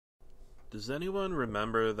Does anyone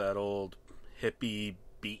remember that old hippie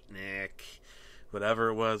beatnik, whatever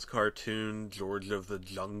it was, cartoon, George of the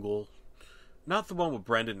Jungle? Not the one with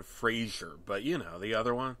Brendan Fraser, but you know, the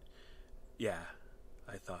other one? Yeah,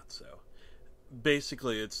 I thought so.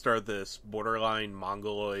 Basically, it starred this borderline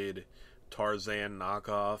mongoloid Tarzan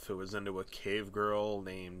knockoff who was into a cave girl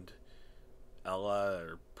named Ella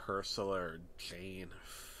or Ursula or Jane.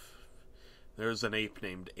 There's an ape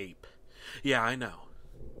named Ape. Yeah, I know.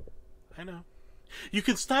 I know. You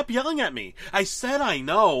can stop yelling at me! I said I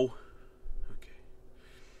know! Okay.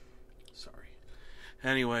 Sorry.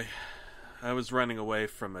 Anyway, I was running away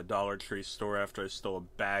from a Dollar Tree store after I stole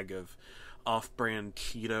a bag of off-brand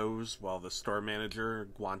Cheetos while the store manager,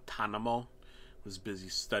 Guantanamo, was busy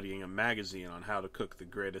studying a magazine on how to cook the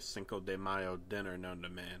greatest Cinco de Mayo dinner known to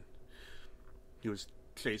man. He was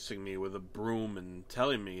chasing me with a broom and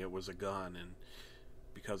telling me it was a gun, and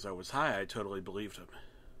because I was high, I totally believed him.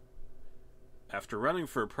 After running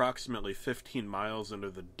for approximately 15 miles into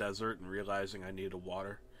the desert and realizing I needed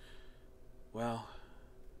water, well,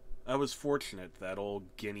 I was fortunate that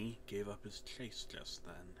old Guinea gave up his chase just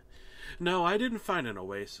then. No, I didn't find an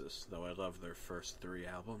oasis, though I loved their first 3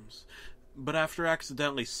 albums. But after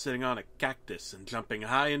accidentally sitting on a cactus and jumping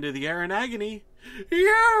high into the air in agony,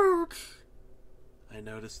 ouch! I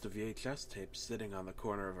noticed a VHS tape sitting on the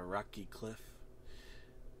corner of a rocky cliff.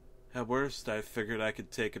 At worst, I figured I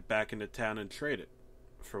could take it back into town and trade it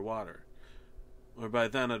for water. Or by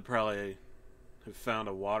then I'd probably have found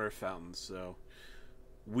a water fountain, so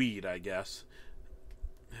weed, I guess.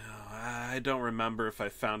 I don't remember if I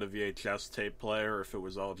found a VHS tape player or if it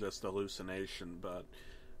was all just hallucination, but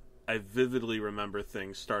I vividly remember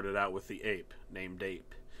things started out with the ape, named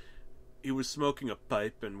Ape. He was smoking a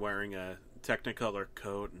pipe and wearing a Technicolor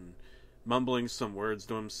coat and mumbling some words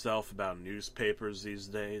to himself about newspapers these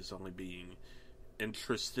days, only being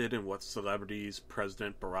interested in what celebrities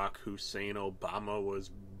President Barack Hussein Obama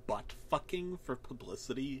was butt-fucking for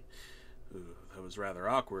publicity. Ooh, that was rather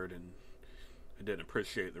awkward, and I didn't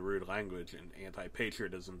appreciate the rude language and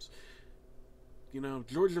anti-patriotisms. You know,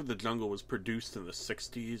 George of the Jungle was produced in the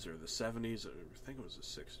 60s or the 70s, or I think it was the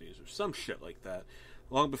 60s, or some shit like that,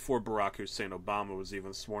 long before Barack Hussein Obama was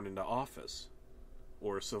even sworn into office,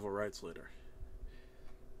 or a civil rights leader.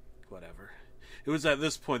 Whatever. It was at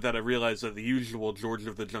this point that I realized that the usual George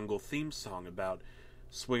of the Jungle theme song about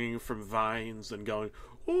swinging from vines and going,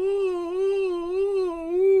 ooh,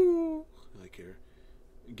 like you're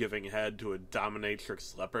giving head to a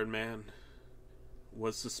dominatrix leopard man,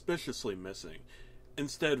 was suspiciously missing.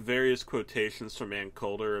 Instead, various quotations from Ann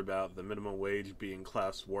Coulter about the minimum wage being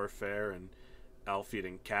class warfare and Alf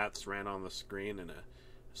eating cats ran on the screen in a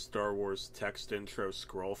Star Wars text intro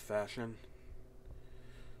scroll fashion.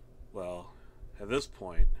 Well, at this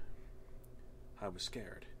point, I was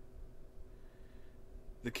scared.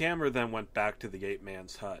 The camera then went back to the ape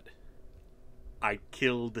man's hut. I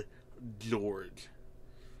killed George.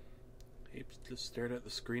 Ape just stared at the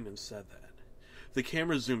screen and said that. The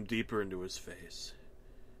camera zoomed deeper into his face.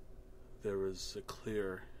 There was a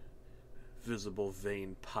clear, visible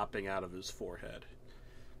vein popping out of his forehead.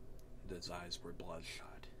 His eyes were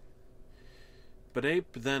bloodshot. But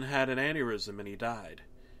Ape then had an aneurysm and he died.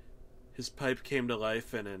 His pipe came to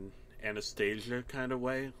life in an Anastasia kind of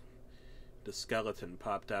way. The skeleton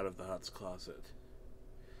popped out of the hut's closet.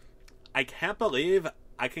 I can't believe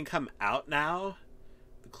I can come out now,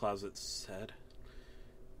 the closet said.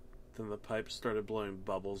 Then the pipe started blowing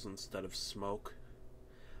bubbles instead of smoke.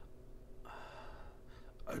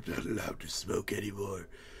 I'm not allowed to smoke anymore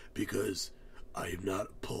because I am not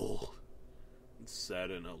a pole, it said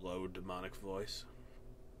in a low, demonic voice.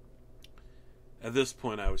 At this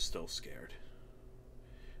point, I was still scared.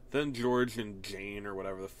 Then George and Jane, or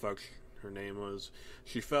whatever the fuck her name was,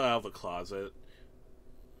 she fell out of the closet.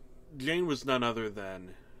 Jane was none other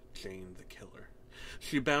than Jane the Killer.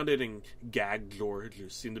 She bounded and gagged George, who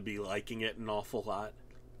seemed to be liking it an awful lot.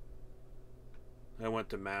 I went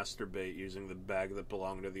to masturbate using the bag that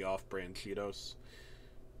belonged to the off-brand Cheetos.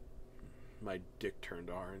 My dick turned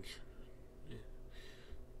orange. Yeah.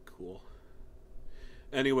 Cool.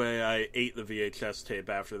 Anyway, I ate the VHS tape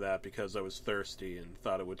after that because I was thirsty and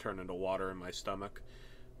thought it would turn into water in my stomach.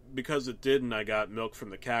 Because it didn't, I got milk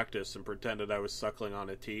from the cactus and pretended I was suckling on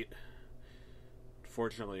a teat.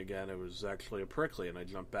 Fortunately, again, it was actually a prickly and I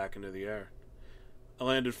jumped back into the air. I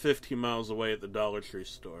landed 15 miles away at the Dollar Tree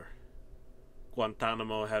store.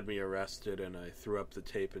 Guantanamo had me arrested and I threw up the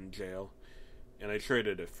tape in jail, and I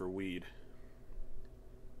traded it for weed.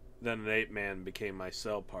 Then an ape man became my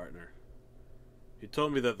cell partner. He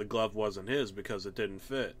told me that the glove wasn't his because it didn't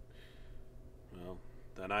fit. Well,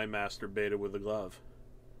 then I masturbated with the glove.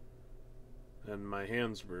 and my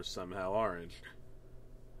hands were somehow orange.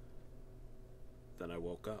 Then I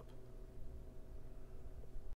woke up.